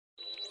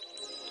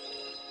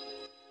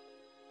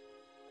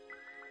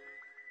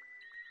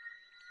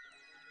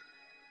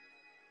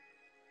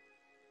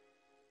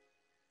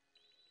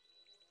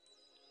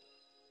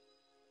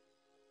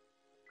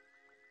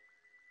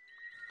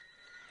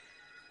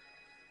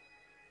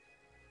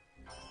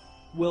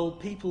Well,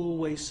 people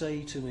always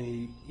say to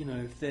me, you know,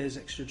 if there's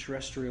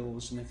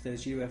extraterrestrials and if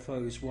there's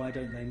UFOs, why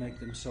don't they make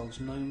themselves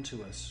known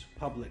to us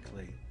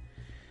publicly?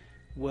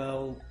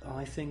 Well,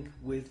 I think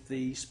with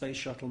the Space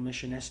Shuttle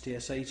mission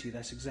STS-80,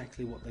 that's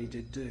exactly what they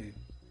did do.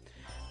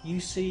 You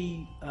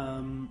see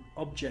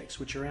objects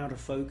which are out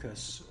of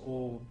focus,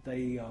 or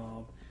they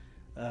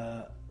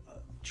are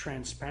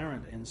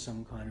transparent in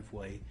some kind of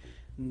way.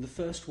 And the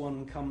first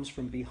one comes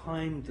from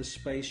behind the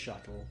Space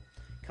Shuttle,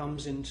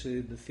 comes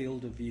into the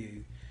field of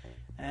view,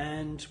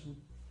 and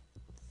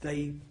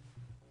they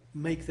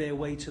make their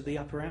way to the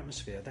upper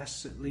atmosphere.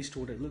 That's at least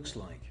what it looks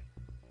like.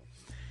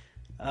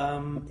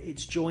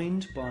 It's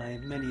joined by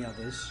many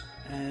others,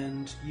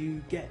 and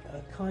you get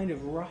a kind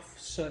of rough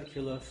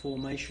circular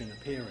formation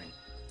appearing.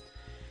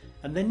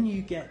 And then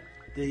you get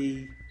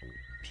the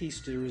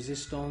piece de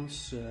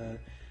resistance,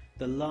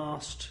 the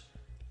last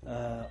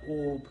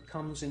orb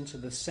comes into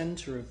the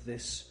center of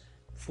this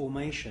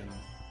formation,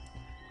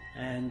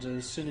 and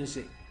as soon as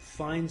it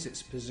finds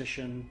its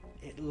position,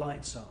 it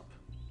lights up.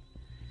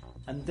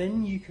 And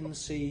then you can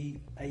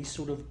see a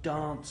sort of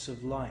dance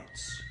of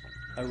lights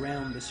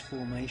around this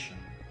formation.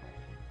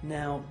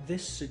 Now,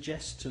 this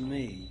suggests to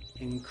me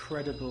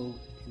incredible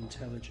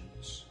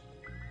intelligence.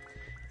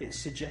 It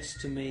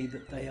suggests to me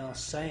that they are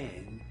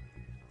saying,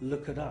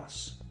 look at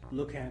us,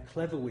 look how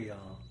clever we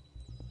are.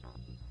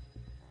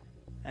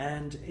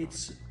 And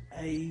it's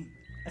an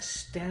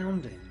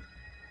astounding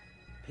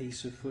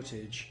piece of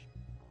footage.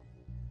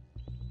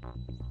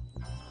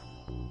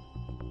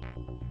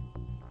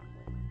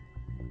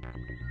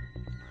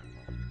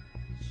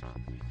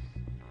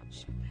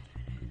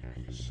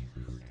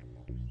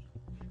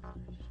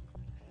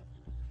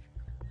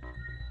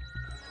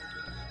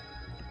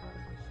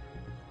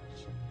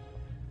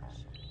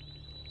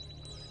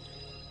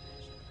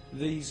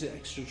 These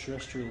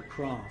extraterrestrial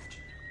craft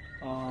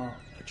are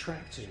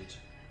attracted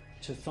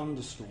to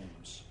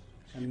thunderstorms,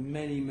 and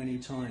many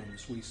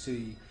times we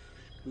see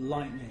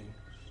lightning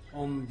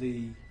on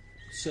the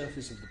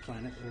surface of the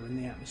planet or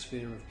in the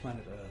atmosphere of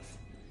planet Earth.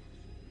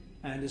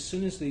 And as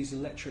soon as these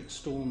electric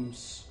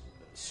storms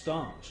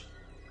start,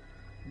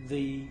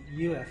 the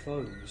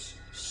UFOs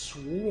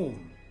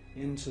swarm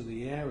into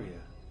the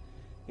area.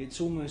 It's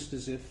almost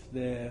as if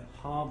they're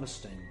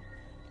harvesting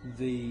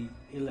the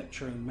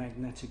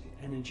electromagnetic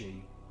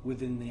energy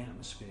within the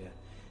atmosphere.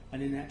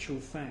 And in actual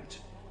fact,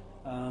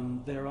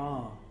 there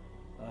are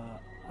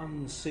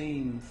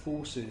unseen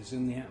forces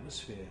in the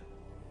atmosphere,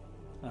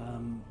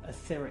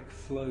 etheric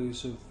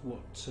flows of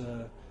what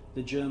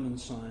the German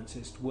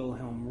scientist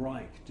Wilhelm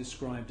Reich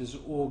described as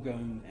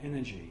orgone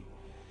energy.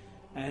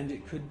 And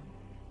it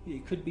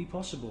could be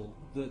possible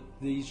that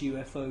these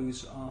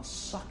UFOs are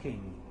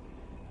sucking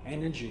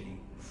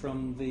energy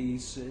from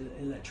these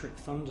electric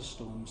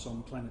thunderstorms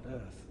on planet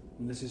Earth,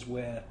 and this is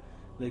where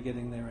they're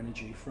getting their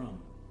energy from.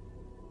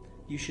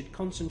 You should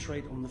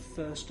concentrate on the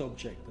first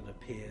object that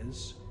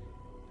appears,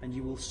 and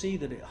you will see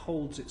that it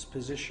holds its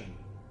position.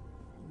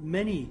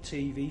 Many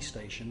TV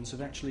stations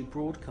have actually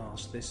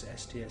broadcast this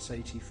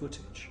STS-80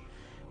 footage,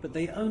 but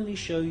they only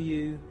show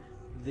you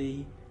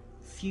the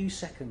few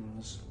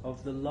seconds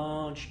of the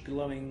large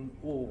glowing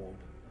orb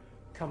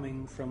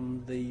coming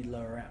from the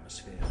lower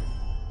atmosphere.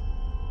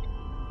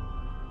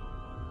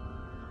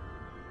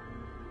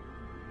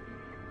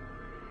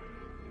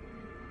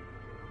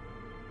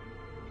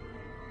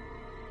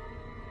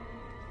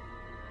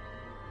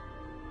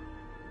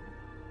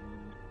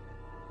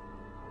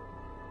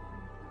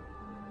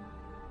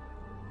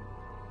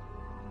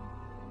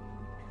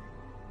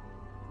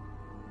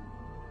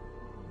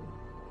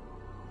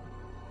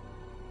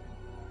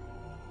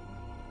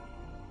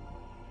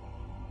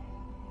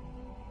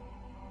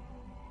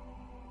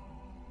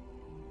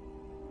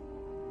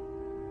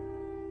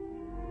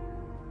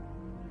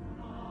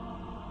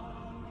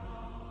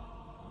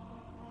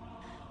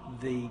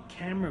 The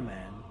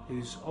cameraman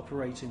who's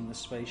operating the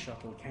Space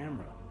Shuttle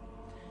camera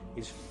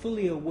is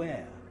fully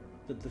aware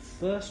that the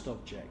first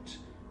object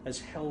has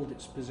held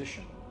its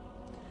position,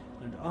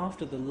 and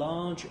after the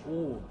large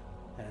orb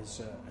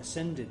has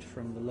ascended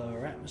from the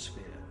lower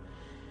atmosphere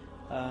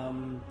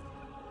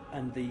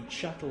and the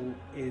shuttle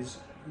is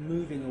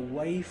moving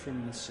away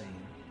from the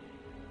scene,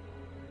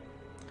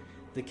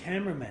 the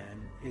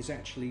cameraman is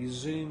actually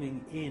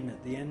zooming in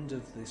at the end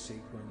of the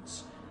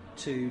sequence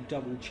to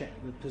double check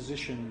the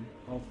position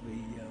of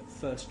the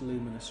first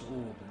luminous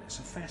orb, and it's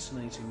a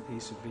fascinating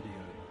piece of video.